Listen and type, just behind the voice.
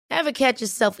Ever catch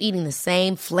yourself eating the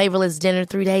same flavorless dinner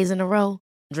 3 days in a row?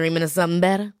 Dreaming of something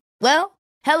better? Well,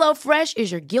 HelloFresh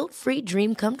is your guilt-free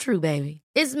dream come true, baby.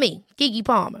 It's me, Keke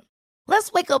Palmer.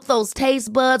 Let's wake up those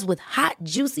taste buds with hot,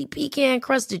 juicy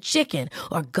pecan-crusted chicken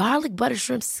or garlic butter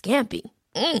shrimp scampi.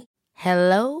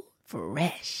 Hello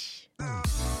Fresh.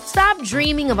 Stop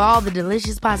dreaming of all the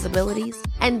delicious possibilities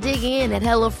and dig in at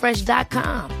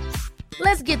HelloFresh.com.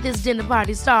 Let's get this dinner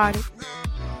party started.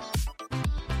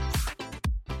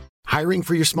 Hiring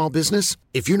for your small business?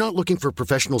 If you're not looking for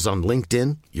professionals on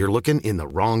LinkedIn, you're looking in the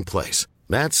wrong place.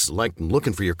 That's like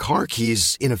looking for your car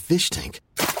keys in a fish tank.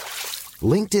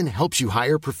 LinkedIn helps you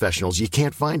hire professionals you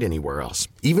can't find anywhere else,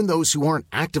 even those who aren't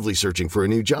actively searching for a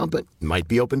new job but might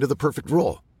be open to the perfect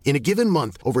role. In a given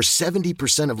month, over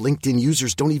 70% of LinkedIn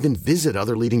users don't even visit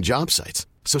other leading job sites.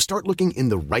 So start looking in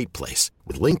the right place.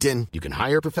 With LinkedIn, you can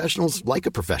hire professionals like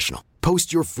a professional.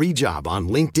 Post your free job on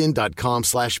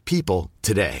linkedin.com/people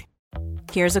today.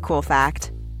 Here's a cool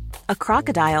fact. A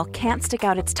crocodile can't stick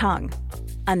out its tongue.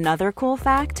 Another cool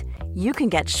fact, you can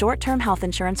get short-term health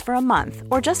insurance for a month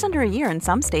or just under a year in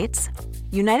some states.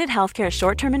 United Healthcare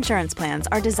short-term insurance plans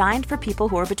are designed for people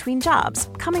who are between jobs,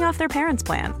 coming off their parents'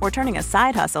 plan, or turning a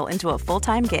side hustle into a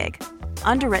full-time gig.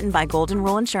 Underwritten by Golden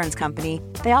Rule Insurance Company,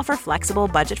 they offer flexible,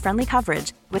 budget-friendly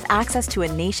coverage with access to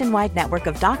a nationwide network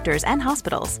of doctors and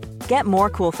hospitals. Get more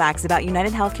cool facts about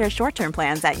United Healthcare short-term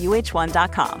plans at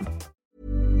uh1.com.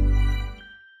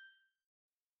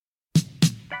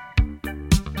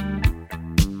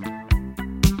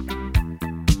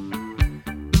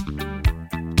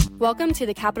 Welcome to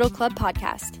the Capital Club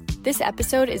podcast. This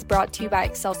episode is brought to you by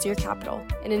Excelsior Capital,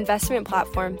 an investment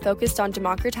platform focused on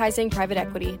democratizing private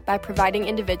equity by providing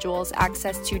individuals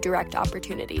access to direct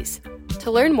opportunities.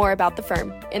 To learn more about the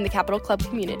firm and the Capital Club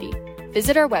community,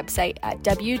 visit our website at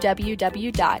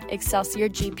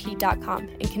www.excelsiorgp.com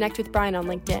and connect with Brian on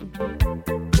LinkedIn.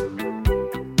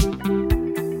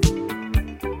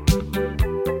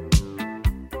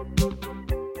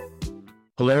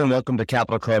 Hello and welcome to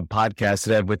Capital Club Podcast.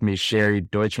 Today I have with me Sherry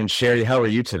Deutschmann. Sherry, how are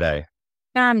you today?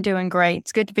 I'm doing great.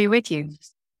 It's good to be with you.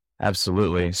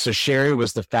 Absolutely. So Sherry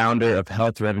was the founder of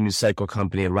health revenue cycle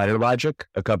company LighterLogic,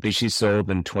 a company she sold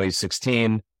in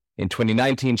 2016. In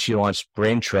 2019, she launched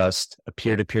Brain Trust, a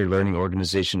peer-to-peer learning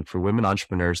organization for women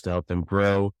entrepreneurs to help them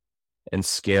grow and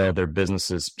scale their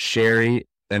businesses. Sherry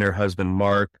and her husband,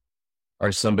 Mark,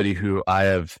 are somebody who I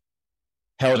have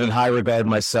held in high regard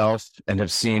myself and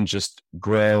have seen just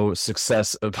grow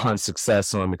success upon success.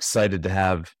 So I'm excited to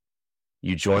have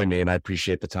you join me, and I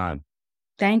appreciate the time.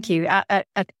 Thank you. I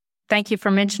thank you for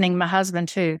mentioning my husband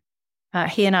too.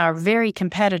 He and I are very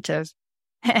competitive.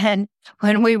 And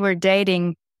when we were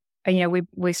dating,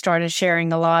 we started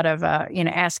sharing a lot of,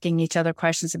 asking each other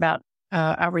questions about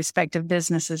our respective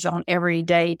businesses on every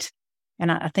date.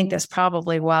 And I think that's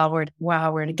probably why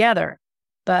we're together.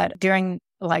 But during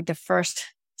the first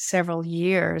several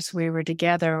years we were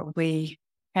together, we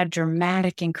had a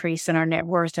dramatic increase in our net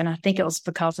worth. And I think it was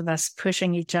because of us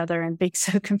pushing each other and being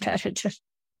so competitive.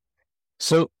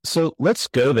 So let's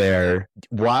go there.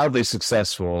 Wildly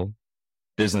successful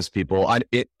business people on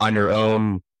your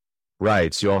own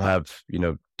rights. You all have,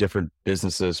 different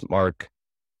businesses. Mark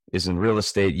is in real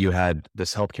estate. You had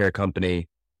this healthcare company.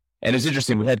 And it's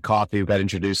interesting. We had coffee. We got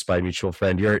introduced by a mutual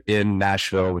friend. You're in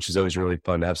Nashville, which is always really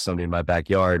fun to have somebody in my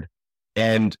backyard.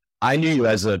 And I knew you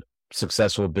as a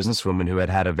successful businesswoman who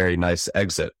had a very nice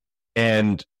exit.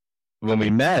 And when we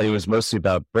met, it was mostly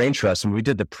about Brain Trust. And when we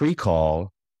did the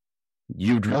pre-call,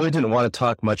 you really didn't want to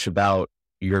talk much about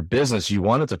your business. You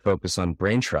wanted to focus on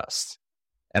Brain Trust.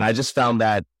 And I just found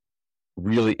that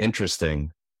really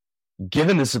interesting.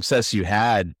 Given the success you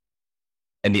had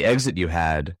and the exit you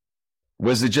had,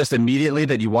 was it just immediately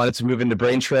that you wanted to move into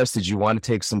Brain Trust? Did you want to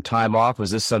take some time off? Was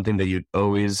this something that you'd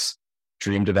always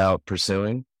dreamed about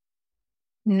pursuing?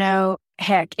 No,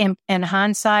 heck, in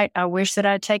hindsight, I wish that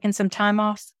I'd taken some time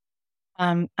off.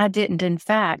 I didn't. In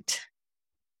fact,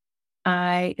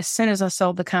 as soon as I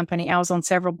sold the company, I was on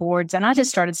several boards and I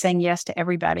just started saying yes to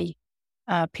everybody,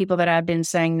 people that I'd been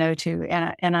saying no to.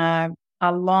 And I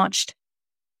launched,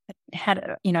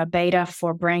 had a beta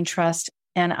for Brain Trust,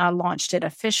 and I launched it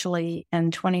officially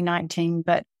in 2019,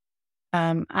 but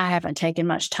I haven't taken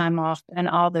much time off in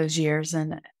all those years.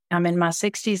 And I'm in my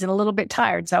 60s and a little bit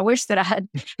tired. So I wish that I had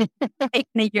taken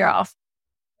a year off.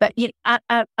 But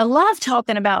I love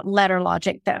talking about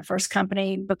LighterLogic, that first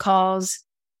company, because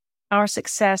our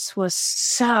success was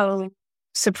so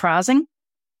surprising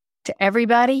to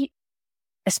everybody,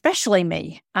 especially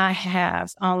me. I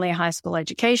have only a high school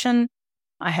education.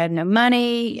 I had no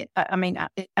money.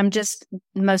 I'm just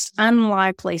the most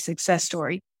unlikely success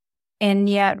story. And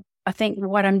yet I think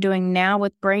what I'm doing now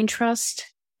with Brain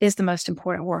Trust is the most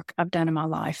important work I've done in my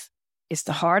life. It's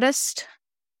the hardest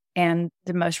and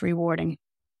the most rewarding.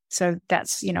 So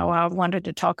that's, I wanted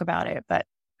to talk about it, but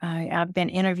I've been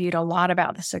interviewed a lot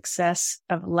about the success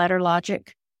of Letter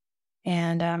Logic.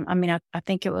 And I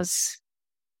think it was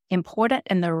important.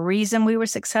 And the reason we were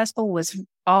successful was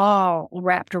all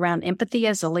wrapped around empathy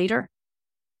as a leader.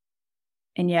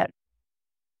 And yet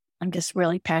I'm just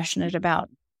really passionate about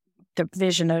the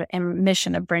vision and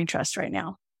mission of Brain Trust right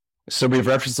now. So we've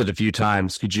referenced it a few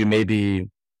times. Could you maybe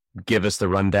give us the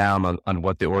rundown on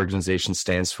what the organization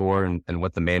stands for and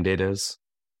what the mandate is?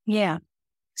 Yeah.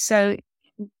 So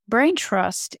Brain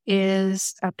Trust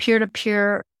is a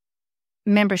peer-to-peer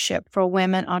membership for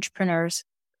women entrepreneurs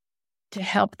to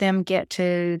help them get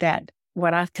to that,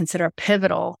 what I consider a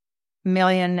pivotal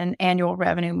million in annual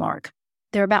revenue mark.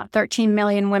 There are about 13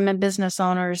 million women business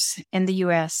owners in the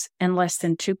U.S., and less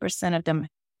than 2% of them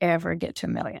ever get to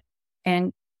 $1 million.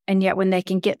 And yet when they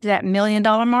can get to that $1 million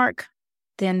mark,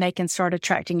 then they can start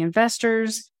attracting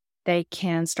investors. They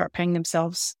can start paying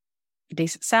themselves a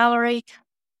decent salary.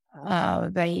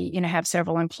 They, have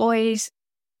several employees,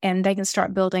 and they can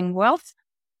start building wealth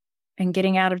and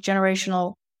getting out of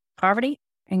generational poverty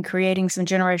and creating some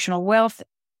generational wealth.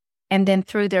 And then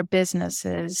through their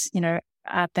businesses,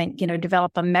 I think,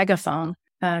 develop a megaphone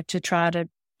to try to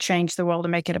change the world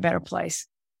and make it a better place.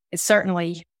 It's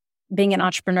certainly, being an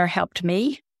entrepreneur helped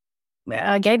me,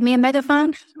 gave me a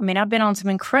megaphone. I've been on some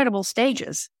incredible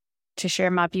stages to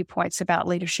share my viewpoints about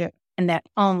leadership, and that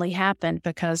only happened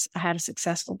because I had a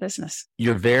successful business.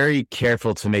 You're very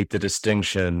careful to make the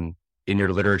distinction in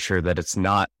your literature that it's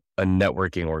not a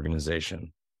networking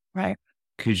organization. Right.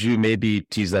 Could you maybe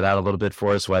tease that out a little bit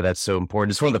for us, why that's so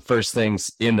important? It's one of the first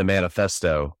things in the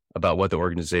manifesto about what the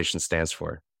organization stands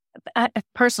for.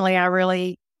 Personally, I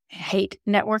really hate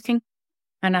networking,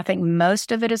 and I think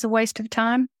most of it is a waste of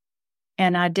time.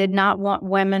 And I did not want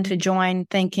women to join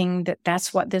thinking that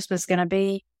that's what this was going to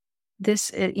be.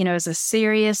 This, is a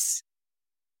serious,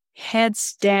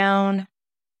 heads down,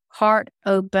 heart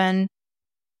open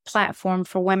platform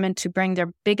for women to bring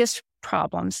their biggest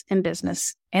problems in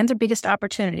business and their biggest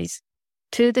opportunities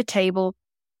to the table,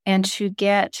 and to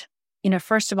get,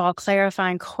 first of all,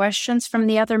 clarifying questions from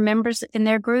the other members in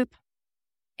their group,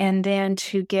 and then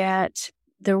to get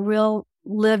the real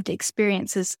lived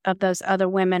experiences of those other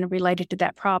women related to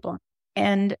that problem.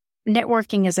 And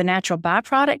networking is a natural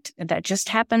byproduct that just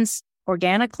happens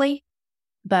organically,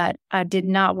 but I did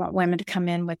not want women to come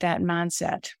in with that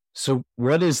mindset. So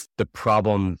what is the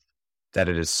problem that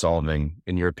it is solving,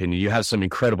 in your opinion? You have some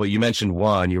incredible, you mentioned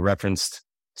one, you referenced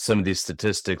some of these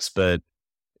statistics, but,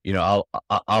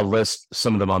 I'll list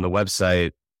some of them on the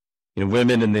website.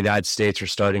 Women in the United States are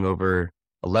starting over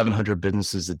 1,100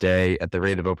 businesses a day at the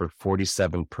rate of over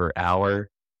 47 per hour,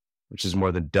 which is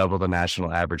more than double the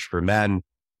national average for men.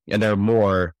 And there are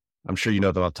more, I'm sure you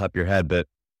know them off the top of your head, but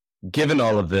given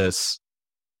all of this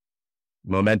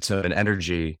momentum and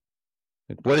energy,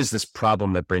 what is this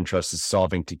problem that Brain Trust is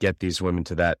solving to get these women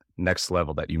to that next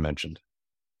level that you mentioned?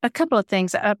 A couple of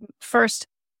things. First,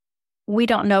 we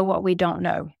don't know what we don't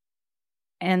know.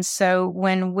 And so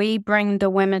when we bring the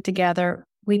women together,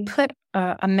 we put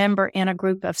a member in a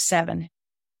group of 7.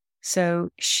 So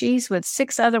she's with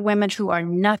 6 other women who are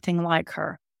nothing like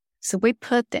her. So we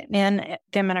put them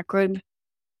in a group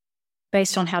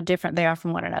based on how different they are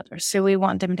from one another. So we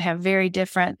want them to have very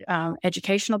different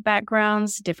educational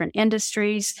backgrounds, different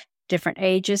industries, different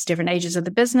ages of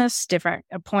the business, different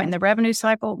point in the revenue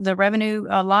cycle, the revenue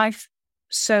life,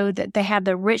 so that they have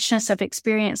the richness of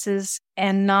experiences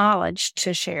and knowledge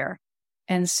to share.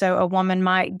 And so a woman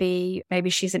might be, maybe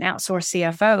she's an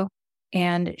outsourced CFO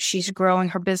and she's growing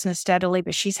her business steadily,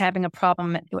 but she's having a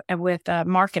problem with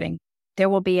marketing. There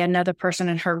will be another person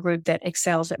in her group that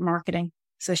excels at marketing,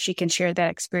 so she can share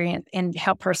that experience and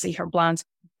help her see her blind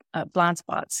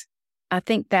spots. I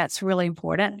think that's really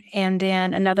important. And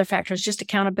then another factor is just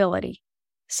accountability.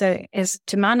 So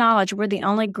to my knowledge, we're the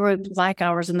only group like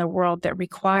ours in the world that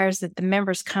requires that the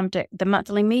members come to the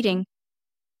monthly meeting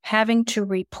having to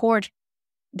report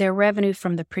their revenue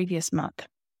from the previous month.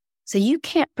 So you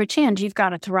can't pretend you've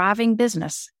got a thriving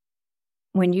business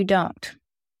when you don't.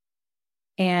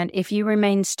 And if you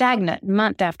remain stagnant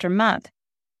month after month,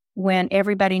 when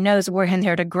everybody knows we're in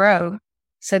there to grow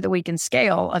so that we can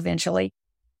scale eventually,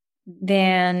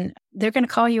 then they're going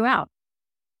to call you out.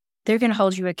 They're going to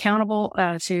hold you accountable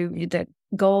to the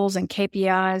goals and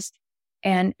KPIs.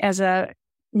 And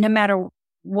no matter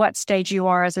what stage you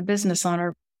are as a business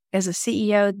owner, as a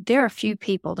CEO, there are few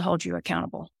people to hold you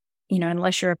accountable.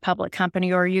 Unless you're a public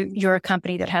company or you're a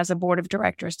company that has a board of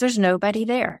directors, there's nobody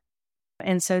there.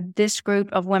 And so this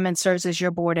group of women serves as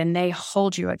your board and they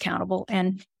hold you accountable.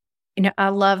 And, I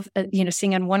love,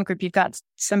 seeing in one group, you've got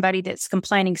somebody that's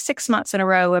complaining 6 months in a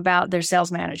row about their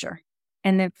sales manager.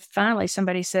 And then finally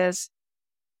somebody says,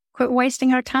 quit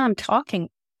wasting our time talking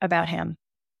about him.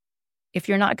 If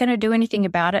you're not going to do anything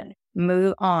about it,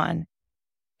 move on.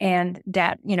 And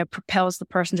that, propels the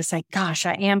person to say, gosh,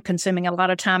 I am consuming a lot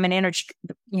of time and energy,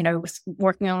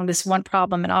 working on this one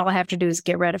problem. And all I have to do is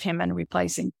get rid of him and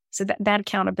replace him. So that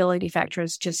accountability factor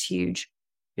is just huge.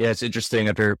 Yeah, it's interesting.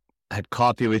 After I had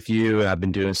coffee with you, and I've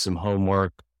been doing some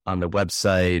homework on the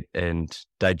website and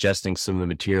digesting some of the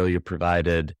material you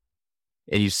provided.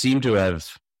 And you seem to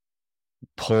have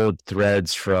pulled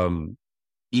threads from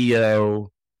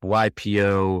EO,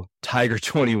 YPO, Tiger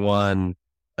 21,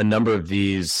 a number of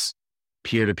these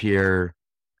peer-to-peer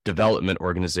development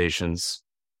organizations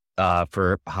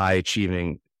for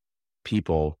high-achieving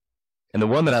people. And the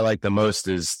one that I like the most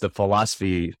is the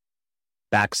philosophy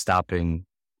backstopping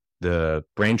the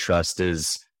brain trust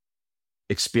is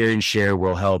experience share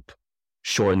will help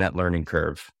shorten that learning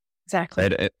curve. Exactly.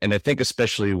 Right? And I think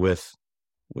especially with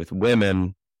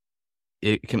women,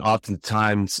 it can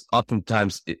oftentimes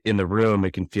in the room,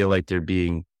 it can feel like they're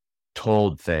being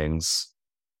told things,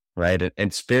 right? And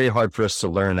it's very hard for us to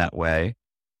learn that way.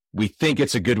 We think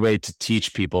it's a good way to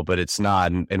teach people, but it's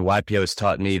not. And YPO has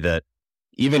taught me that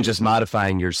even just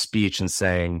modifying your speech and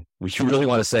saying, well, you really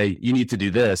want to say, you need to do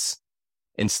this,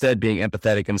 instead being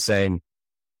empathetic and saying,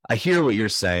 I hear what you're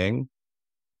saying.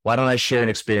 Why don't I share an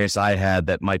experience I had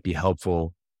that might be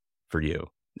helpful for you?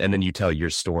 And then you tell your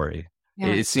story. Yeah.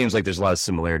 It seems like there's a lot of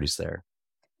similarities there.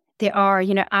 There are.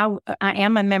 I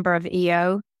am a member of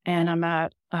EO, and I'm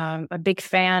a big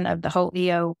fan of the whole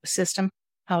EO system.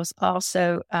 I was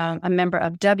also a member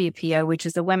of WPO, which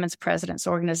is the Women's Presidents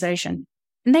Organization.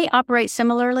 And they operate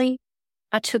similarly.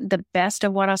 I took the best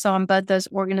of what I saw in both those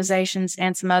organizations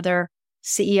and some other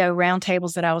CEO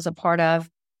roundtables that I was a part of,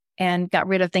 and got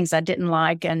rid of things I didn't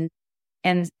like and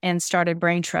started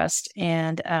Brain Trust.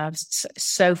 And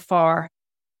so far,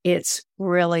 it's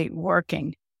really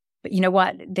working. But you know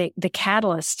what? The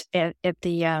catalyst at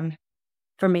the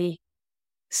for me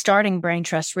starting Brain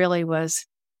Trust really was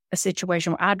a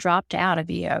situation where I dropped out of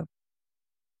EO.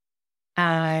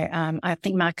 I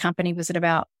think my company was at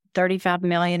about $35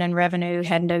 million in revenue,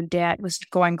 had no debt, was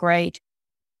going great.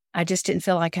 I just didn't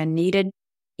feel like I needed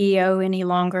EO any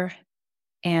longer,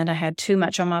 and I had too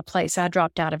much on my plate. So I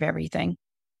dropped out of everything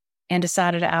and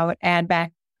decided I would add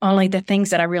back only the things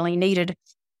that I really needed.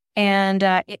 And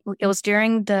it was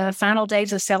during the final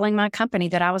days of selling my company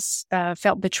that I was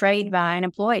felt betrayed by an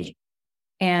employee,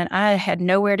 and I had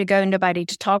nowhere to go, nobody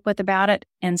to talk with about it.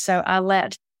 And so I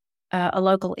let a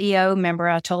local EO member,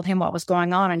 I told him what was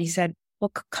going on, and he said,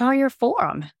 well, call your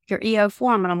forum, your EO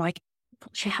forum. And I'm like,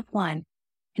 don't you have one?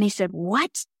 And he said,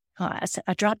 what? I said,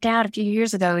 I dropped out a few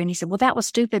years ago. And he said, well, that was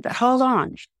stupid, but hold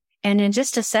on. And in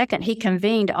just a second, he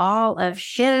convened all of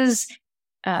his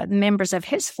members of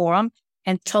his forum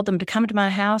and told them to come to my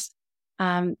house.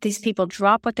 These people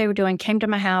dropped what they were doing, came to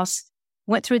my house,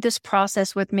 went through this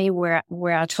process with me where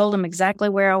I told them exactly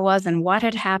where I was and what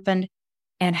had happened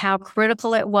and how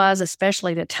critical it was,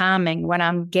 especially the timing when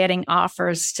I'm getting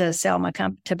offers to sell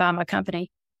to buy my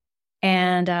company.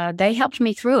 And they helped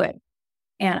me through it.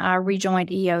 And I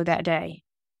rejoined EO that day,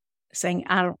 saying,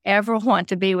 I don't ever want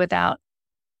to be without,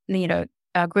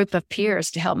 a group of peers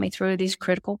to help me through these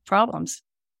critical problems.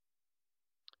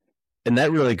 And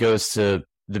that really goes to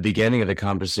the beginning of the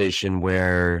conversation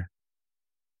where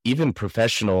even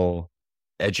professional,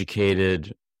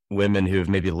 educated women who have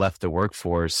maybe left the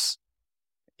workforce,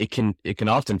 it can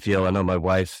often feel, I know my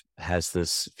wife has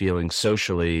this feeling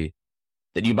socially,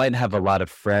 that you might have a lot of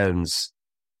friends,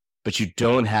 but you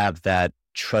don't have that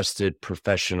trusted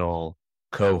professional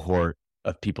cohort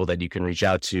of people that you can reach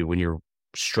out to when you're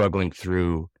struggling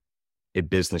through a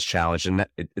business challenge. And that,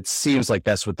 it seems like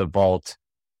that's what the Vault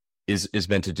is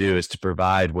meant to do, is to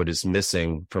provide what is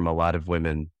missing from a lot of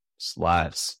women's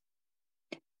lives.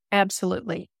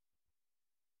 Absolutely.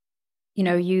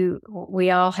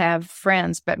 We all have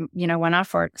friends, but, when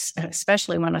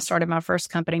especially when I started my first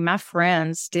company, my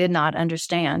friends did not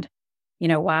understand,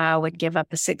 why I would give up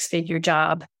a 6-figure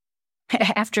job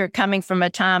after coming from a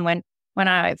time when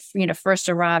I, first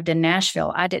arrived in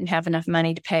Nashville. I didn't have enough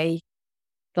money to pay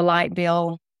the light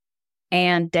bill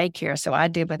and daycare. So I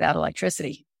did without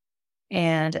electricity.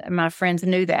 And my friends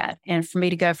knew that. And for me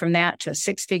to go from that to a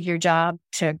 6-figure job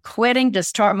to quitting to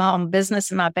start my own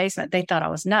business in my basement, they thought I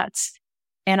was nuts.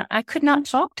 And I could not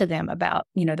talk to them about,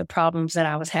 the problems that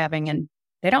I was having. And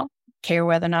they don't care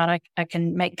whether or not I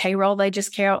can make payroll. They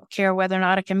just care whether or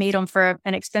not I can meet them for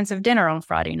an expensive dinner on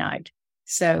Friday night.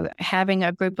 So having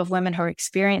a group of women who are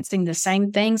experiencing the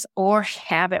same things or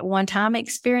have at one time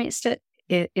experienced it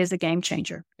is a game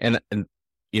changer. And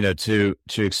to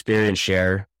experience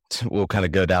share, we'll kind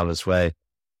of go down this way.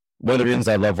 One of the reasons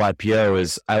I love YPO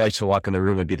is I like to walk in the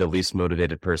room and be the least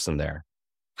motivated person there.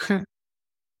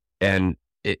 And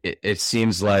it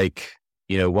seems like,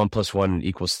 1 + 1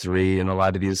 = 3 in a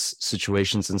lot of these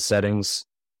situations and settings,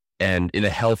 and in a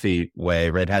healthy way,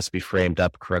 right? It has to be framed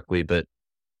up correctly, but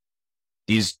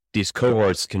these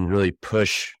cohorts can really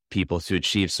push people to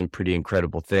achieve some pretty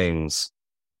incredible things.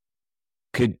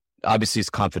 Obviously it's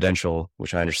confidential,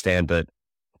 which I understand, but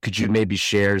could you maybe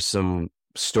share some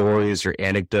stories or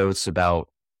anecdotes about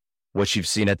what you've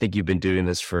seen? I think you've been doing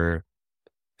this for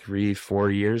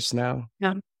 3-4 years now.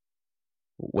 Yeah.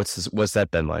 What's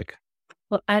that been like?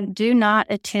 Well, I do not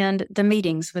attend the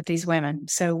meetings with these women.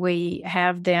 So we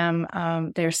have them,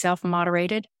 they're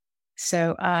self-moderated.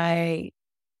 So I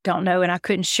don't know, and I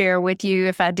couldn't share with you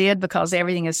if I did because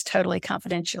everything is totally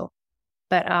confidential.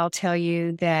 But I'll tell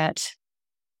you that,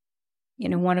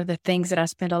 one of the things that I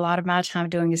spend a lot of my time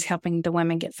doing is helping the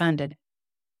women get funded.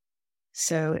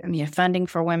 So, funding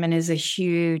for women is a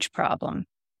huge problem.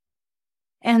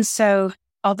 And so,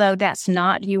 although that's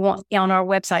not, on our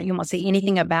website, you won't see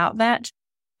anything about that.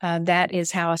 That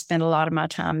is how I spend a lot of my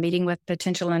time, meeting with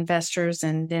potential investors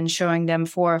and then showing them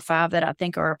 4 or 5 that I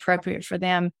think are appropriate for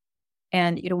them.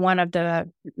 And, one of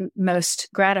the most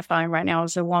gratifying right now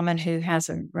is a woman who has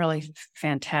a really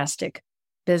fantastic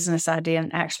business idea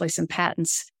and actually some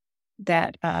patents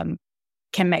that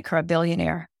can make her a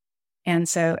billionaire. And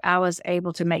so I was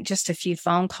able to make just a few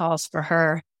phone calls for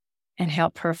her and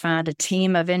help her find a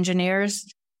team of engineers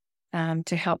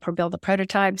to help her build the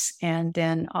prototypes. And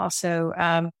then also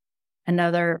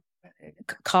another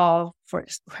call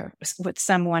with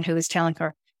someone who is telling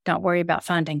her, don't worry about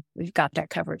funding. We've got that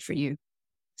covered for you.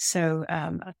 So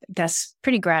that's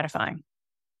pretty gratifying.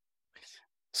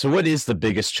 So what is the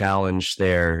biggest challenge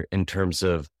there in terms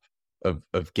of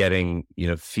getting,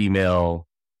 female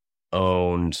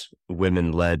owned,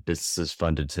 women led businesses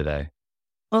funded today?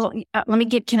 Well,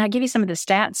 can I give you some of the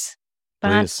stats?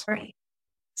 Please.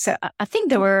 So I think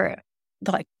there were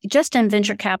just in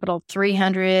venture capital,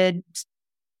 $300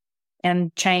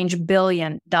 and change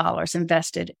billion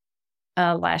invested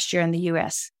last year in the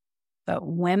U.S. But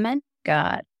women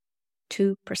got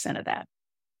 2% of that.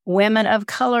 Women of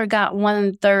color got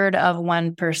 1/3 of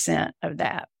 1% of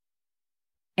that.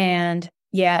 And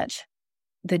yet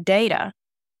the data,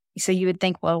 so you would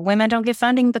think, well, women don't get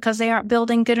funding because they aren't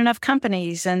building good enough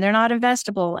companies and they're not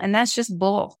investable. And that's just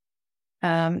bull.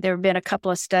 There have been a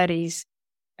couple of studies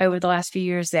over the last few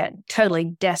years that totally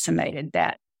decimated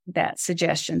that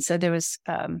suggestion. So there was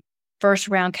First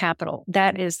Round Capital.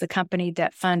 That is the company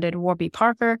that funded Warby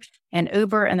Parker and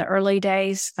Uber in the early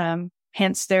days,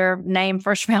 hence their name,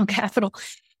 First Round Capital.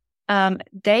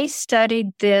 They studied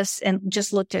this and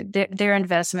just looked at their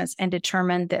investments and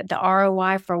determined that the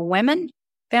ROI for women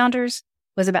founders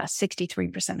was about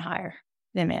 63% higher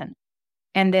than men.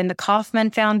 And then the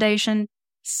Kauffman Foundation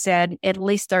said at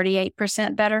least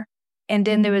 38% better. And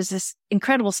then there was this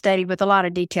incredible study with a lot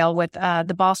of detail with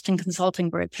the Boston Consulting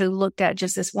Group, who looked at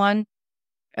just this one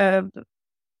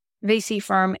VC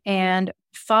firm and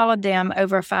followed them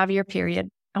over a 5-year period.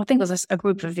 I think it was a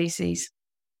group of VCs.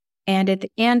 And at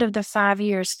the end of the 5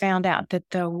 years, found out that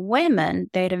the women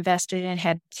they'd invested in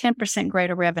had 10%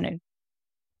 greater revenue.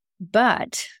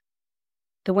 But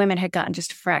the women had gotten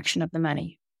just a fraction of the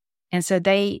money. And so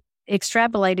they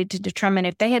extrapolated to determine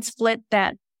if they had split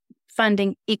that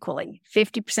funding equally,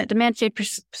 50% to men,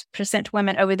 50% to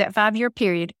women over that 5-year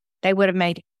period, they would have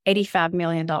made $85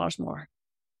 million more.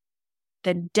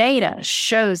 The data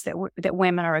shows that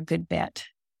women are a good bet.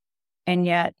 And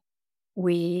yet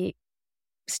we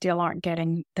still aren't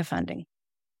getting the funding.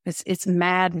 It's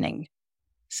maddening.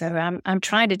 So I'm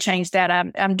trying to change that.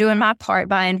 I'm doing my part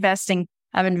by investing.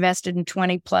 I've invested in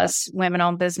 20 plus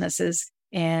women-owned businesses,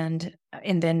 and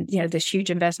then this huge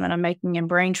investment I'm making in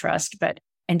Brain Trust,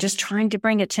 and just trying to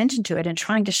bring attention to it and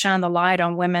trying to shine the light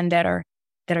on women that are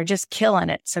just killing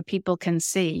it, so people can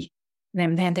see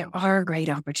them. Then there are great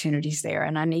opportunities there,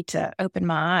 and I need to open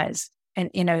my eyes. And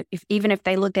even if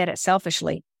they looked at it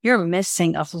selfishly, you're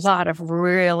missing a lot of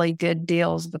really good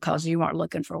deals because you aren't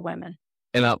looking for women.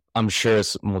 And I'm sure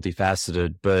it's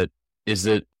multifaceted, but is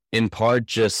it in part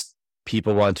just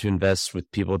people want to invest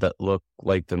with people that look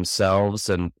like themselves?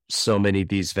 And so many of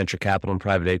these venture capital and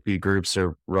private equity groups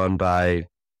are run by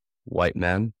white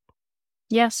men?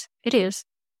 Yes, it is.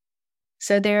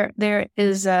 So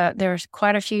there's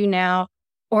quite a few now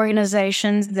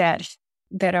organizations that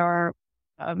are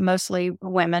mostly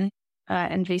women.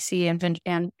 and VC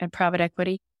and private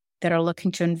equity that are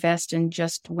looking to invest in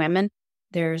just women.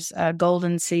 There's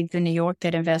Golden Seeds in New York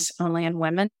that invest only in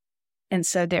women. And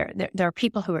so there are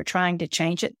people who are trying to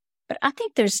change it. But I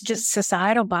think there's just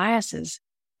societal biases.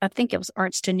 I think it was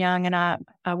Ernst & Young, and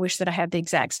I wish that I had the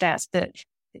exact stats,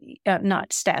 that not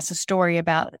stats, a story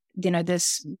about,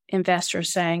 this investor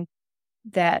saying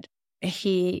that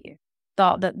he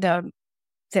thought that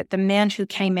the men who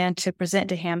came in to present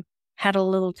to him had a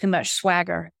little too much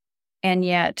swagger. And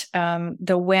yet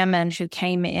the women who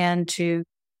came in to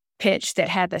pitch that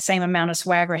had the same amount of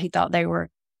swagger, he thought they were,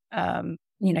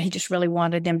 he just really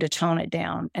wanted them to tone it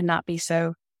down and not be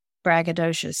so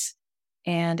braggadocious.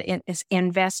 And it is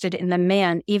invested in the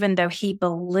men, even though he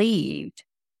believed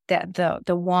that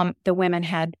the women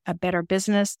had better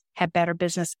business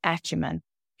acumen.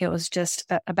 It was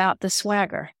just about the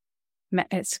swagger.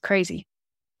 It's crazy.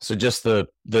 So just the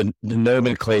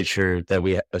nomenclature that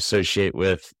we associate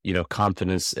with,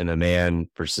 confidence in a man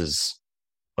versus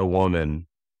a woman,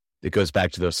 it goes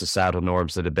back to those societal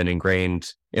norms that have been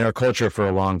ingrained in our culture for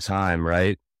a long time,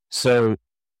 right? So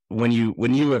when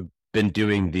you have been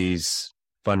doing these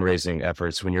fundraising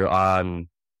efforts, when you're on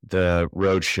the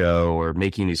road show or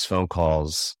making these phone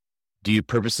calls, do you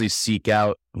purposely seek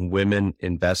out women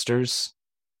investors?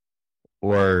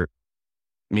 Or,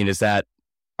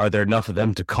 are there enough of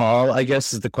them to call, I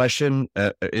guess is the question.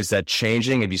 Is that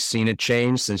changing? Have you seen it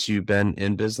change since you've been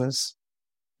in business?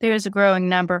 There's a growing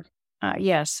number.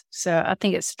 Yes. So I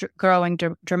think it's growing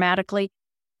dramatically.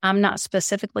 I'm not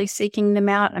specifically seeking them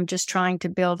out. I'm just trying to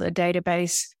build a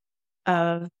database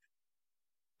of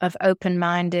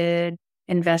open-minded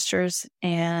investors.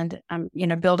 And I'm,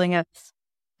 building a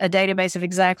database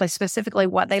of specifically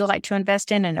what they like to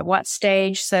invest in and at what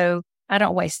stage. So I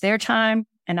don't waste their time,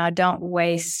 and I don't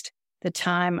waste the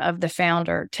time of the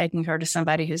founder taking her to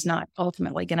somebody who's not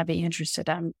ultimately going to be interested.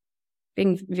 I'm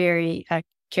being very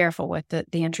careful with the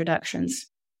introductions.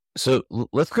 So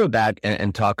let's go back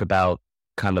and talk about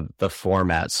kind of the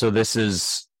format. So this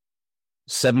is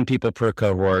 7 people per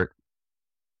cohort.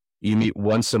 You meet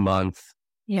once a month.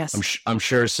 Yes. I'm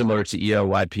sure similar to EO,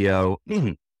 YPO.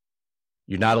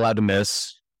 You're not allowed to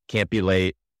miss, can't be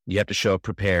late. You have to show up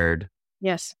prepared.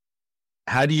 Yes.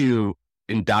 How do you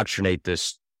indoctrinate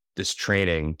this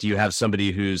training? Do you have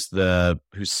somebody who's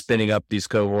spinning up these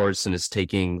cohorts and is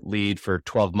taking lead for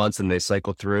 12 months and they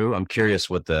cycle through? I'm curious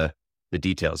what the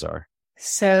details are.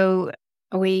 So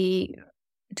we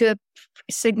do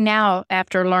now,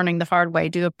 after learning the hard way,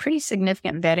 do a pretty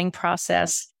significant vetting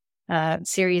process,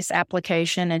 serious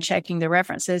application and checking the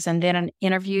references, and then an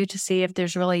interview to see if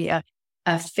there's really a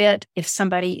fit. If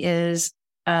somebody is,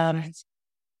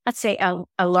 let's say,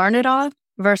 a learn-it-all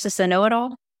versus a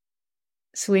know-it-all.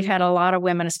 So we've had a lot of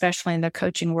women, especially in the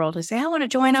coaching world, who say, I want to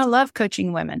join. I love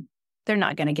coaching women. They're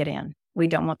not going to get in. We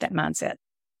don't want that mindset.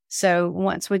 So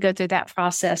once we go through that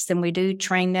process, then we do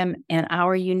train them in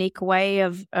our unique way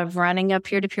of running a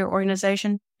peer-to-peer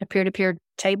organization, a peer-to-peer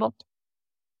table.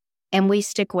 And we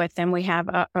stick with them. We have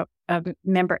a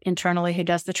member internally who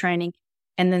does the training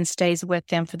and then stays with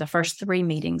them for the first 3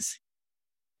 meetings.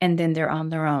 And then they're on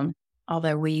their own,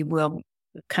 although we will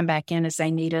come back in as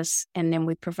they need us. And then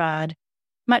we provide,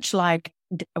 much like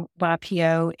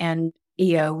YPO and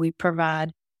EO, we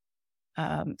provide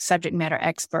subject matter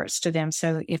experts to them.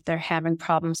 So if they're having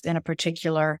problems in a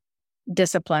particular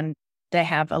discipline, they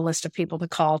have a list of people to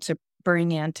call to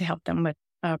bring in to help them with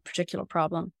a particular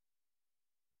problem.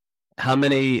 How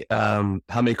many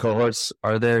cohorts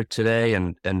are there today,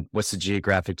 and what's the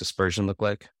geographic dispersion look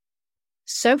like?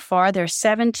 So far, there's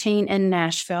 17 in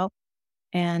Nashville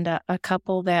and a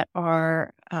couple that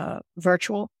are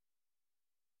virtual.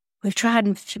 We've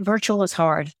tried, virtual is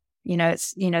hard.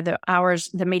 It's,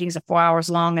 the meetings are 4 hours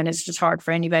long, and it's just hard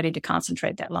for anybody to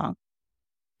concentrate that long.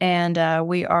 And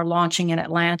we are launching in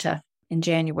Atlanta in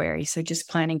January. So just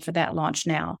planning for that launch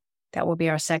now. That will be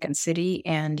our second city.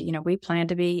 And, we plan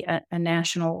to be a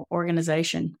national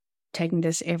organization, taking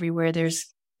this everywhere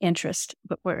there's interest.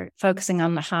 But we're focusing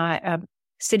on the high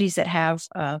cities that have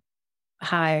a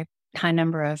high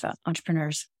number of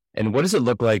entrepreneurs. And what does it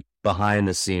look like behind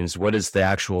the scenes? What is the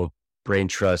actual Brain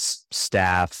Trust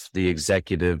staff, the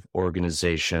executive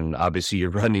organization? Obviously,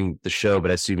 you're running the show,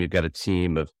 but I assume you've got a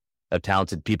team of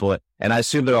talented people. And I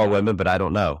assume they're all women, but I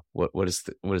don't know. What is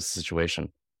the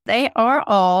situation? They are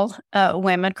all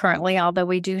women currently, although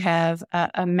we do have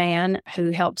a man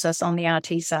who helps us on the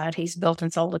IT side. He's built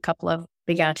and sold a couple of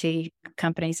big IT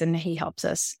companies, and he helps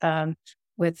us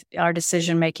with our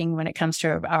decision-making when it comes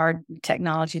to our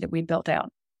technology that we built out.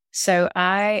 So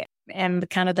I am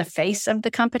kind of the face of the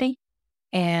company,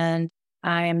 and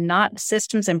I am not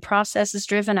systems and processes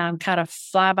driven. I'm kind of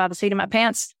fly by the seat of my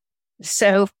pants.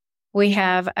 So we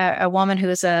have a woman who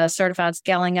is a certified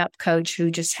scaling up coach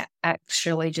who just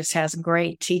actually just has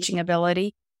great teaching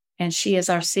ability. And she is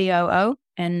our COO,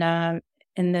 and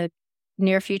in the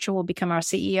near future will become our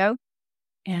CEO.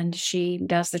 And she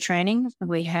does the training.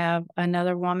 We have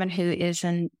another woman who is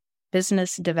in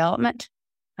business development,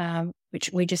 which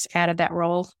we just added that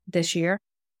role this year.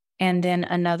 And then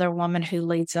another woman who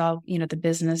leads all, the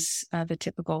business, the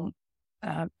typical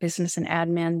business and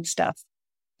admin stuff.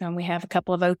 And we have a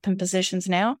couple of open positions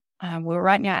now. We're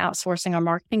right now outsourcing our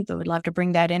marketing, but we'd love to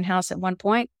bring that in-house at one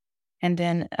point. And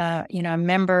then, a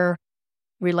member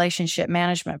relationship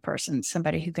management person,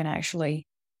 somebody who can actually,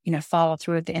 follow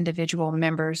through with the individual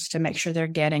members to make sure they're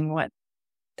getting what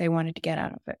they wanted to get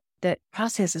out of it. The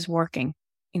process is working.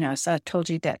 So I told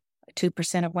you that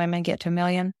 2% of women get to $1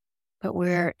 million, but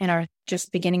we're in our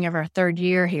just beginning of our third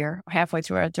year here, halfway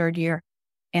through our third year,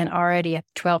 and already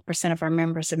 12% of our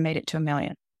members have made it to $1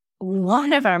 million.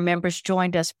 One of our members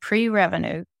joined us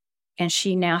pre-revenue, and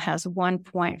she now has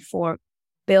 $1.4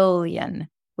 billion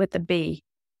with a B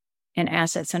in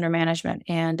assets under management,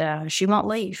 and she won't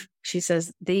leave. She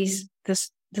says, this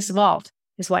vault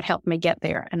is what helped me get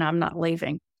there, and I'm not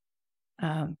leaving,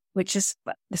 which is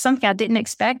something I didn't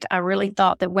expect. I really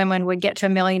thought that women would get to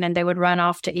 $1 million and they would run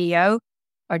off to EO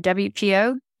or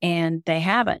WPO, and they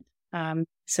haven't.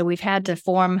 So we've had to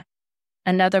form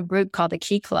another group called the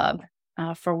Key Club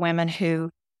for women who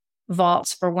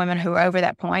vaults for women who are over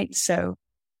that point. So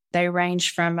they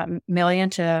range from $1 million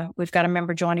to, we've got a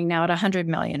member joining now at $100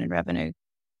 million in revenue.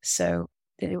 So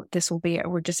this will be,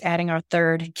 we're just adding our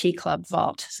third Key Club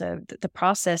vault. So the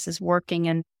process is working,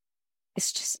 and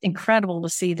it's just incredible to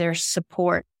see their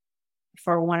support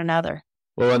for one another.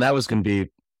 Well, and that was going to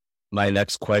be my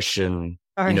next question.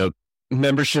 Right.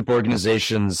 Membership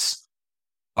organizations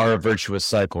are a virtuous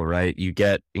cycle, right? You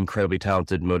get incredibly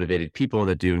talented, motivated people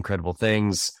that do incredible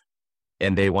things,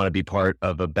 and they want to be part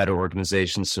of a better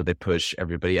organization. So they push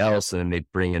everybody else, and then they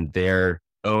bring in their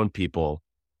own people.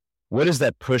 What has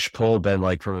that push-pull been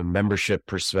like from a membership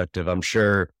perspective? I'm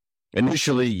sure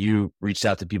initially you reached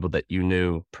out to people that you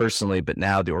knew personally, but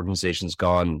now the organization's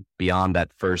gone beyond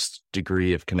that first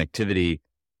degree of connectivity.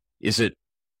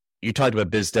 You talked about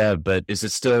biz dev, but is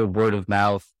it still word of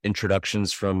mouth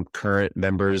introductions from current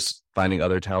members finding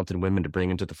other talented women to bring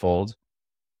into the fold?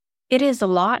 It is a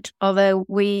lot, although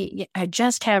I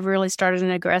just have really started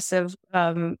an aggressive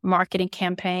marketing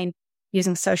campaign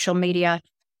using social media.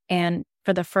 And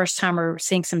for the first time, we're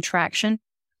seeing some traction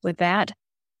with that.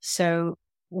 So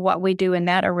what we do in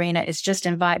that arena is just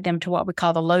invite them to what we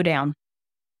call the lowdown,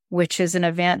 which is an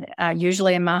event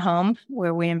usually in my home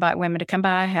where we invite women to come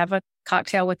by, have a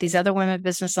cocktail with these other women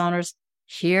business owners,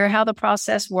 hear how the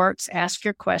process works, ask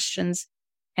your questions,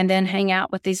 and then hang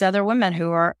out with these other women who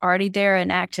are already there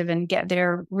and active and get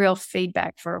their real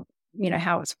feedback for,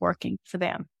 how it's working for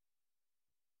them.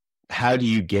 How do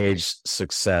you gauge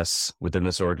success within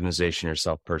this organization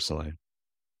yourself personally?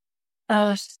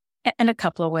 In a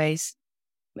couple of ways.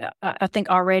 I think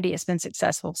already it's been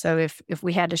successful. So if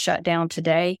we had to shut down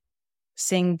today,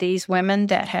 seeing these women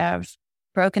that have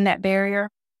broken that barrier,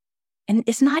 and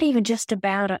it's not even just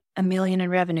about $1 million in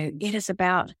revenue. It is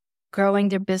about growing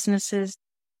their businesses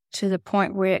to the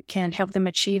point where it can help them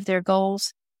achieve their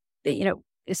goals.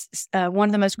 It's one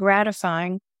of the most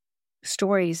gratifying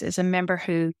stories is a member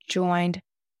who joined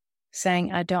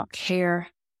saying, I don't care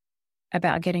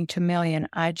about getting to $1 million.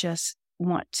 I just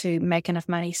want to make enough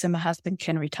money so my husband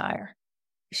can retire.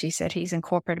 She said he's in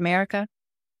corporate America.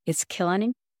 It's killing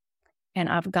him. And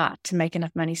I've got to make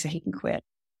enough money so he can quit.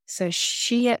 So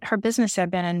her business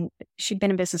she'd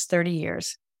been in business 30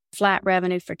 years, flat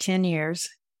revenue for 10 years.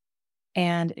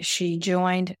 And she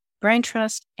joined Brain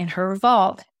Trust, and her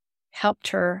vault helped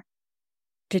her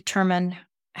determine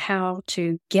how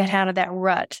to get out of that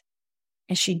rut.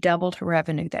 And she doubled her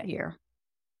revenue that year.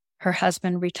 Her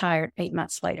husband retired 8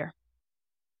 months later.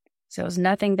 So it was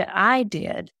nothing that I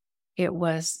did. It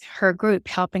was her group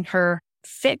helping her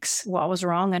fix what was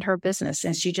wrong in her business.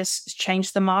 And she just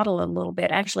changed the model a little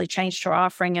bit, actually changed her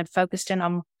offering and focused in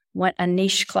on a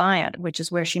niche client, which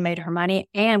is where she made her money,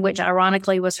 and which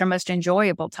ironically was her most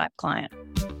enjoyable type client.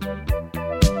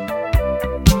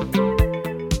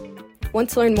 Want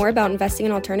to learn more about investing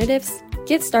in alternatives?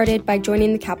 Get started by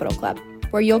joining the Capital Club,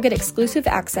 where you'll get exclusive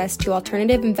access to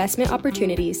alternative investment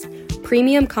opportunities,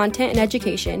 premium content and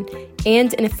education,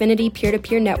 and an affinity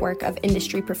peer-to-peer network of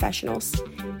industry professionals.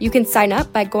 You can sign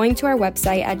up by going to our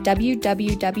website at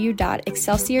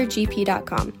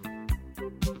www.excelsiorgp.com.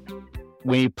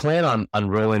 When you plan on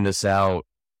rolling this out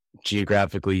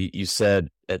geographically, you said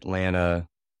Atlanta,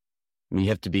 I mean, you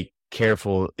have to be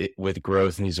careful with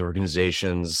growth in these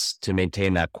organizations to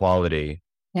maintain that quality.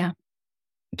 Yeah.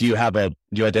 Do you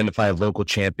identify a local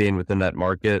champion within that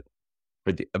market?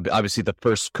 Obviously, the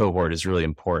first cohort is really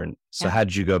important. So how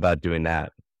did you go about doing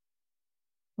that?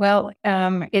 Well,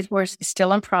 we're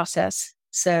still in process.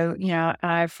 So,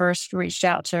 I first reached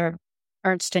out to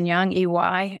Ernst & Young,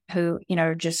 EY, who,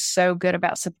 are just so good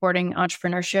about supporting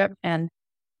entrepreneurship. And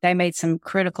they made some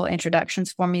critical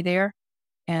introductions for me there.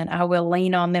 And I will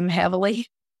lean on them heavily.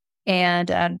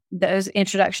 And those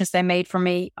introductions they made for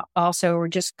me also were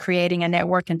just creating a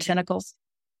network in tentacles.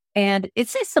 And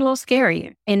it's a little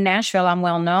scary. In Nashville, I'm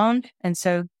well known. And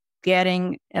so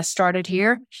getting started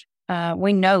here,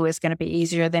 we know is going to be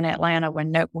easier than Atlanta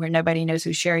where nobody knows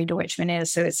who Sherry Deutschmann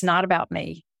is. So it's not about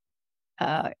me.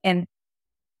 And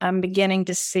I'm beginning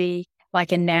to see,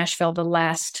 like in Nashville, the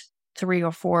last 3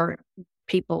 or 4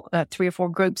 people, 3 or 4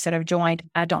 groups that have joined,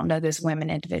 I don't know those women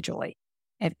individually.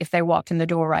 If they walked in the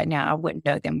door right now, I wouldn't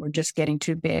know them. We're just getting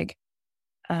too big.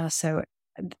 So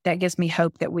that gives me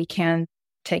hope that we can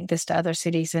take this to other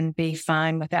cities and be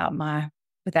fine without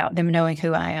them knowing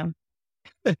who I am.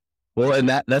 Well, and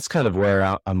that's kind of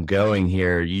where I'm going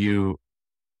here. You're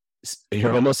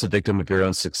almost a victim of your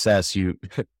own success. You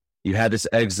had this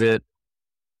exit,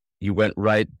 you went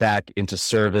right back into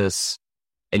service,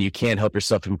 and you can't help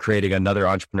yourself from creating another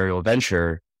entrepreneurial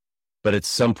venture. But at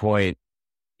some point,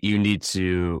 you need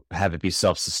to have it be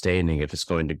self-sustaining if it's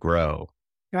going to grow.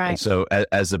 Right. And so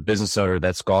as a business owner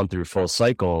that's gone through full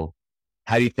cycle,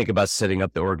 how do you think about setting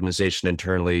up the organization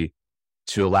internally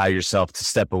to allow yourself to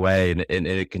step away and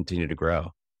it continue to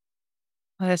grow?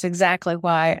 Well, that's exactly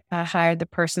why I hired the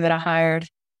person that I hired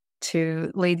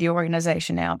to lead the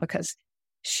organization now, because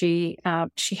she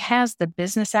has the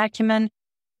business acumen,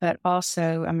 but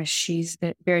also, she's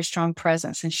a very strong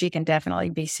presence and she can definitely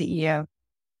be CEO.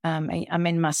 I'm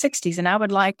in my 60s and I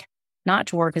would like not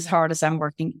to work as hard as I'm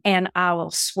working. And I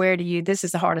will swear to you, this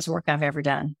is the hardest work I've ever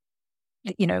done.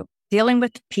 Dealing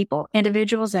with people,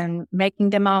 individuals, and making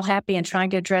them all happy and trying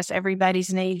to address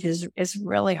everybody's needs is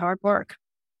really hard work.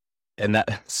 And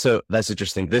that's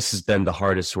interesting. This has been the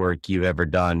hardest work you've ever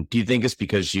done. Do you think it's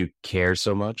because you care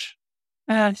so much?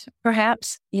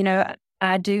 Perhaps.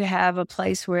 I do have a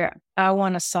place where I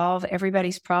want to solve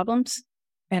everybody's problems.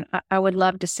 And I would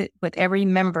love to sit with every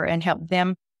member and help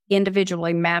them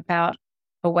individually map out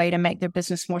a way to make their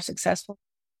business more successful.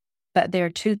 But there are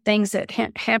 2 things that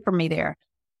hamper me there.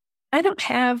 I don't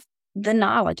have the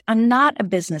knowledge. I'm not a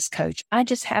business coach. I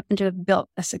just happen to have built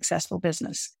a successful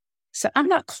business. So I'm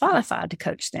not qualified to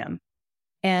coach them.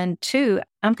 And 2,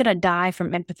 I'm going to die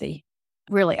from empathy.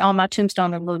 Really, on my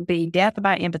tombstone will be death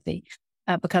by empathy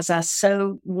because I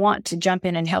so want to jump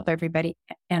in and help everybody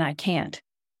and I can't.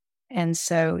 And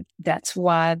so that's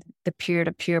why the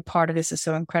peer-to-peer part of this is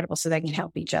so incredible, so they can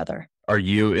help each other. Are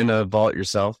you in a vault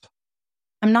yourself?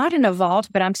 I'm not in a vault,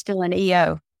 but I'm still an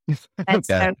EO. And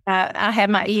so I had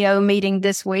my EO meeting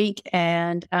this week,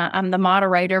 and I'm the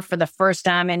moderator for the first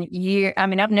time in a year.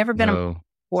 I've never been a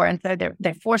before, and so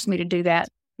they forced me to do that.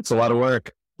 It's a lot of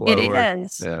work. It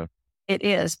is. Yeah. It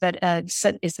is, but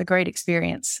it's a great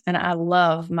experience, and I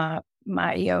love my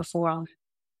EO forum.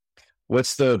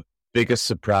 What's the biggest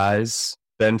surprise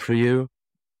been for you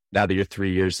now that you're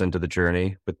 3 years into the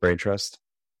journey with Brain Trust?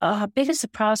 Biggest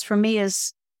surprise for me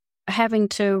is having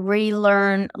to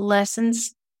relearn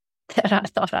lessons that I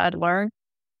thought I'd learned.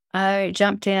 I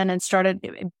jumped in and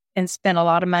started and spent a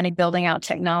lot of money building out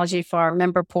technology for our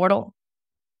member portal,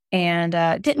 and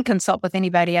didn't consult with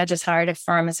anybody. I just hired a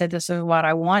firm and said, "This is what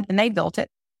I want," and they built it.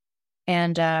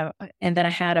 And then I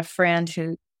had a friend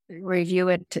who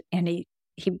reviewed it, and he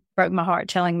broke my heart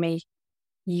telling me,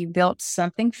 "You built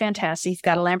something fantastic. He's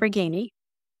got a Lamborghini,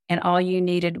 and all you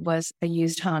needed was a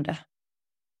used Honda.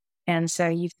 And so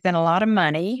you spent a lot of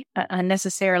money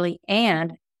unnecessarily,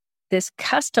 and this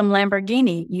custom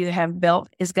Lamborghini you have built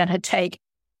is going to take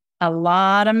a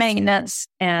lot of maintenance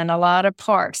and a lot of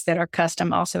parts that are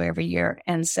custom also every year."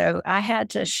 And so I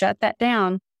had to shut that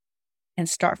down and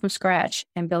start from scratch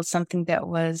and build something that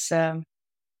was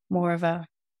more of a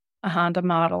Honda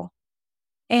model.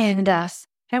 And that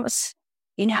was,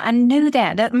 I knew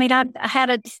that. I had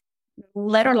a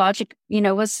letter logic,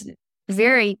 was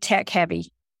very tech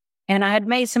heavy, and I had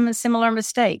made some similar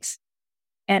mistakes.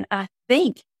 And I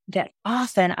think that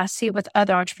often I see it with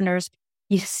other entrepreneurs,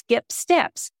 you skip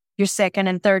steps your second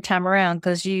and third time around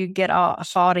because you get all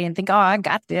haughty and think, "Oh, I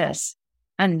got this.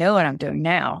 I know what I'm doing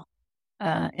now,"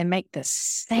 and make the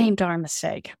same darn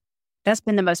mistake. That's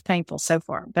been the most painful so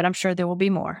far, but I'm sure there will be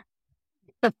more.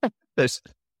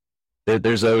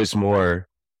 There's always more.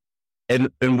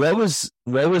 And what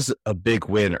was a big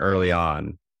win early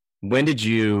on?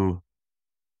 Was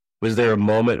there a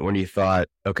moment when you thought,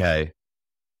 okay,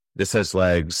 this has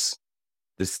legs,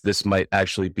 this might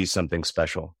actually be something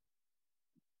special?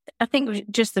 I think it was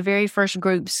just the very first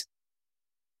groups.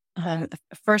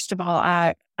 First of all,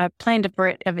 I planned for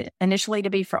it initially to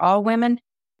be for all women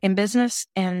in business.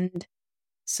 And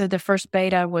so the first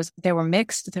beta they were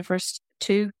mixed, the first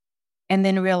two, and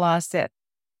then realized that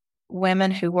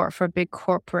women who work for a big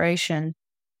corporation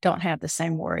don't have the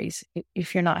same worries.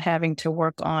 If you're not having to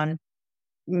work on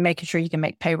making sure you can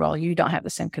make payroll, you don't have the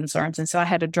same concerns. And so I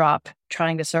had to drop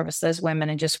trying to service those women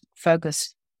and just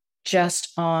focus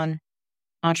just on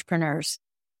entrepreneurs.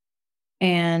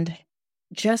 And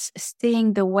just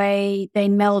seeing the way they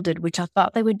melded, which I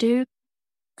thought they would do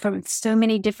from so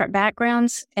many different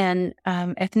backgrounds and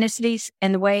ethnicities,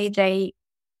 and the way they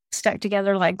stuck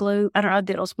together like glue. I don't know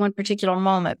that it was one particular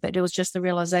moment, but it was just the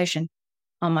realization,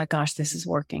 oh my gosh, this is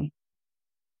working.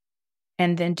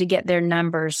 And then to get their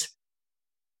numbers,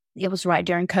 it was right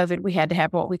during COVID, we had to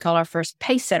have what we call our first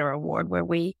Pacesetter Award, where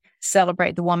we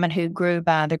celebrate the woman who grew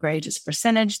by the greatest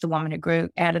percentage, the woman who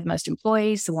added the most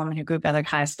employees, the woman who grew by the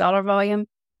highest dollar volume.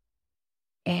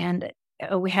 And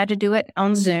we had to do it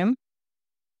on Zoom.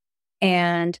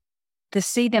 And to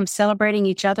see them celebrating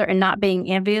each other and not being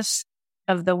envious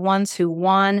of the ones who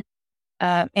won.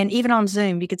 And even on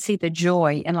Zoom, you could see the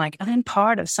joy and like, I'm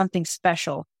part of something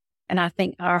special. And I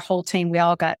think our whole team, we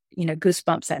all got,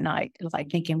 goosebumps that night,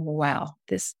 like thinking, wow,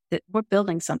 we're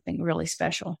building something really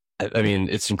special. I mean,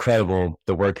 it's incredible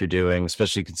the work you're doing,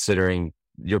 especially considering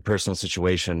your personal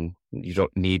situation. You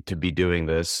don't need to be doing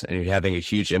this and you're having a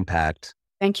huge impact.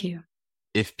 Thank you.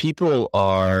 If people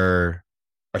are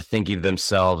thinking to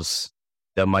themselves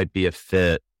that might be a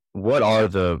fit, what are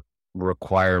the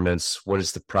requirements? What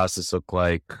does the process look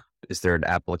like? Is there an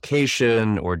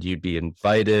application or do you be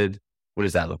invited? What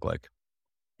does that look like?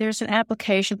 There's an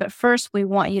application, but first we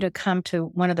want you to come to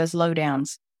one of those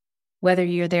lowdowns, whether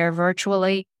you're there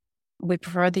virtually. We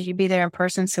prefer that you be there in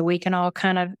person so we can all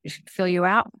kind of fill you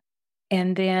out.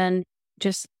 And then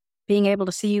just being able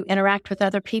to see you interact with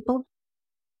other people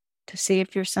to see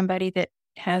if you're somebody that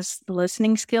has the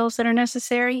listening skills that are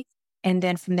necessary. And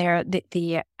then from there,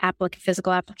 the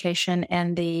physical application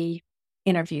and the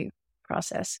interview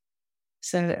process.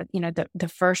 So, the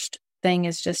first thing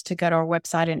is just to go to our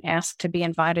website and ask to be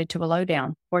invited to a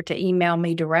lowdown or to email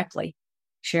me directly.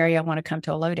 Sherry, I want to come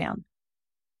to a lowdown.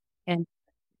 And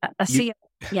I see.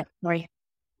 Yeah, sorry.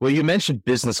 Well, you mentioned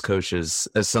business coaches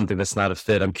as something that's not a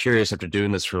fit. I'm curious, after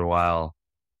doing this for a while,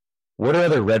 what are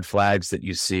other red flags that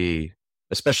you see,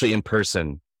 especially in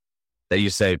person, that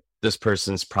you say, this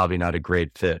person's probably not a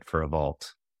great fit for a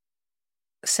vault?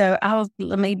 So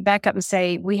let me back up and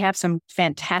say, we have some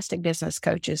fantastic business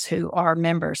coaches who are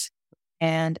members.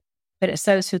 But it's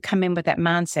those who come in with that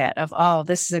mindset of, oh,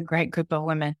 this is a great group of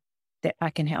women that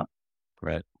I can help.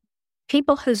 Right.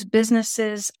 People whose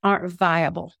businesses aren't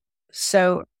viable.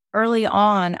 So early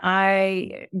on,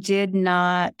 I did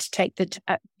not take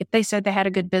if they said they had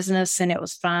a good business and it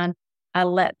was fine, I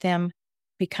let them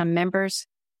become members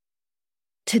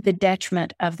to the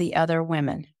detriment of the other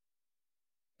women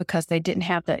because they didn't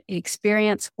have the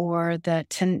experience or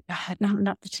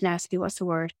not the tenacity, what's the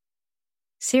word?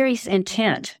 Serious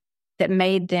intent that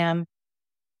made them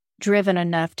driven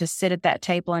enough to sit at that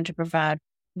table and to provide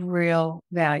real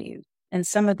value. And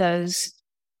some of those,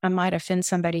 I might offend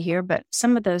somebody here, but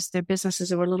some of those, their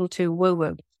businesses were a little too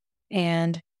woo-woo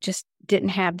and just didn't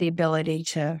have the ability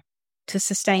to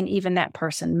sustain even that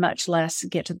person, much less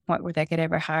get to the point where they could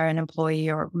ever hire an employee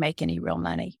or make any real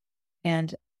money.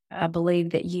 And I believe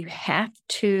that you have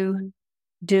to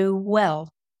do well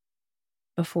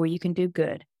before you can do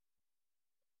good.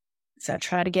 So I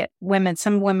try to get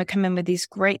some women come in with these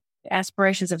great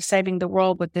aspirations of saving the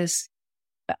world with this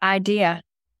idea.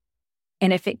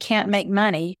 And if it can't make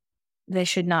money, they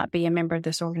should not be a member of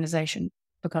this organization,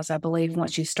 because I believe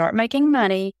once you start making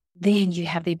money, then you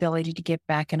have the ability to give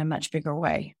back in a much bigger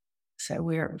way. So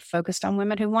we're focused on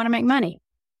women who want to make money.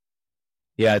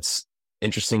 Yeah, it's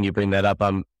interesting you bring that up.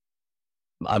 On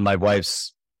my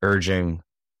wife's urging,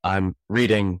 I'm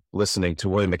listening to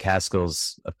William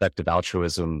McCaskill's Effective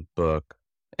Altruism book.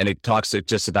 And it talks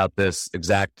just about this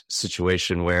exact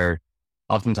situation where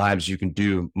oftentimes you can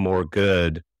do more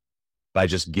good by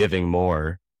just giving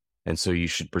more. And so you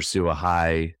should pursue a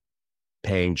high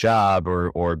paying job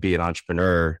or be an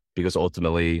entrepreneur, because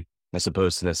ultimately, as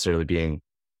opposed to necessarily being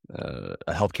a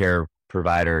healthcare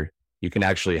provider, you can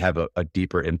actually have a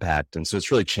deeper impact. And so it's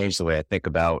really changed the way I think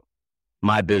about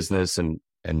my business and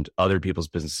other people's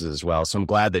businesses as well. So I'm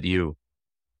glad that you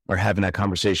are having that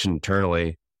conversation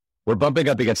internally. we're bumping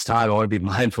up against time. I want to be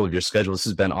mindful of your schedule. This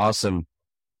has been awesome.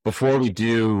 Before we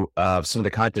do some of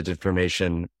the content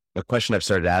information, a question I've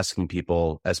started asking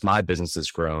people as my business has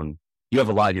grown. You have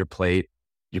a lot on your plate.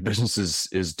 Your business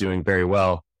is doing very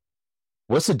well.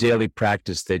 What's a daily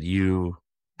practice that you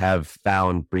have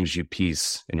found brings you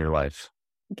peace in your life?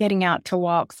 Getting out to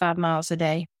walk 5 miles a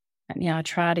day. I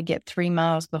try to get 3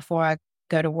 miles before I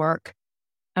go to work.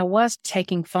 I was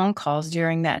taking phone calls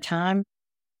during that time.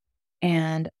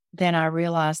 And then I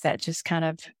realized that just kind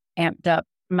of amped up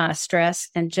my stress.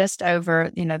 And just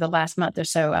over, the last month or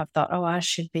so, I've thought, I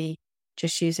should be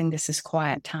just using this as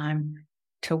quiet time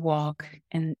to walk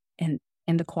and in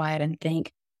the quiet and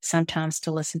think, sometimes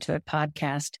to listen to a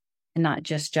podcast and not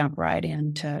just jump right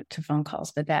into phone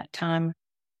calls. But that time,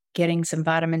 getting some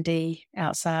vitamin D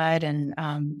outside and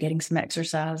getting some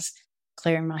exercise,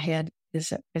 clearing my head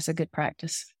is a good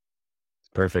practice.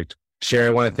 Perfect. Sherry,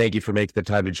 I want to thank you for making the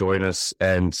time to join us,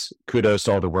 and kudos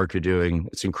to all the work you're doing.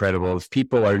 It's incredible. If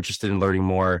people are interested in learning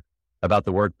more about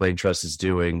the work Brain Trust is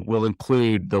doing, we'll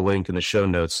include the link in the show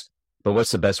notes. But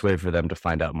what's the best way for them to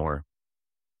find out more?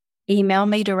 Email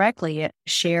me directly at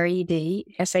SherryD,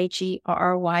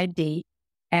 SHERRYD,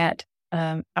 at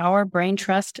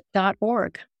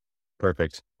ourbraintrust.org.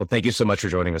 Perfect. Well, thank you so much for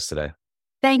joining us today.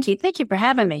 Thank you. Thank you for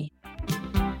having me.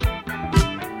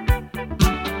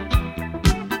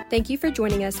 Thank you for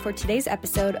joining us for today's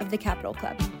episode of the Capital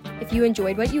Club. If you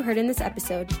enjoyed what you heard in this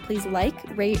episode, please like,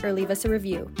 rate, or leave us a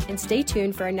review, and stay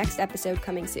tuned for our next episode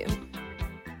coming soon.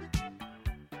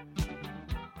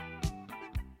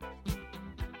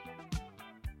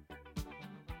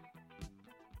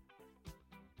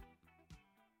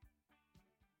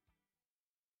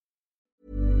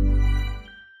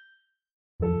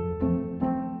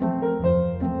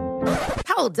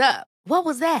 Hold up. What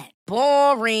was that?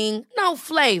 Boring. No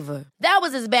flavor. That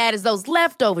was as bad as those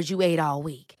leftovers you ate all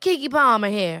week. Keke Palmer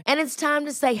here, and it's time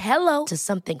to say hello to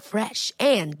something fresh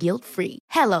and guilt-free.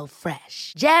 Hello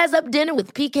Fresh. Jazz up dinner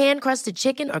with pecan-crusted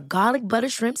chicken or garlic butter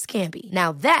shrimp scampi.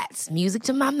 Now that's music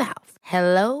to my mouth.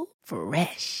 Hello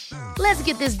Fresh. Let's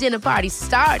get this dinner party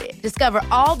started. Discover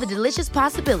all the delicious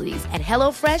possibilities at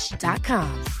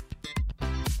HelloFresh.com.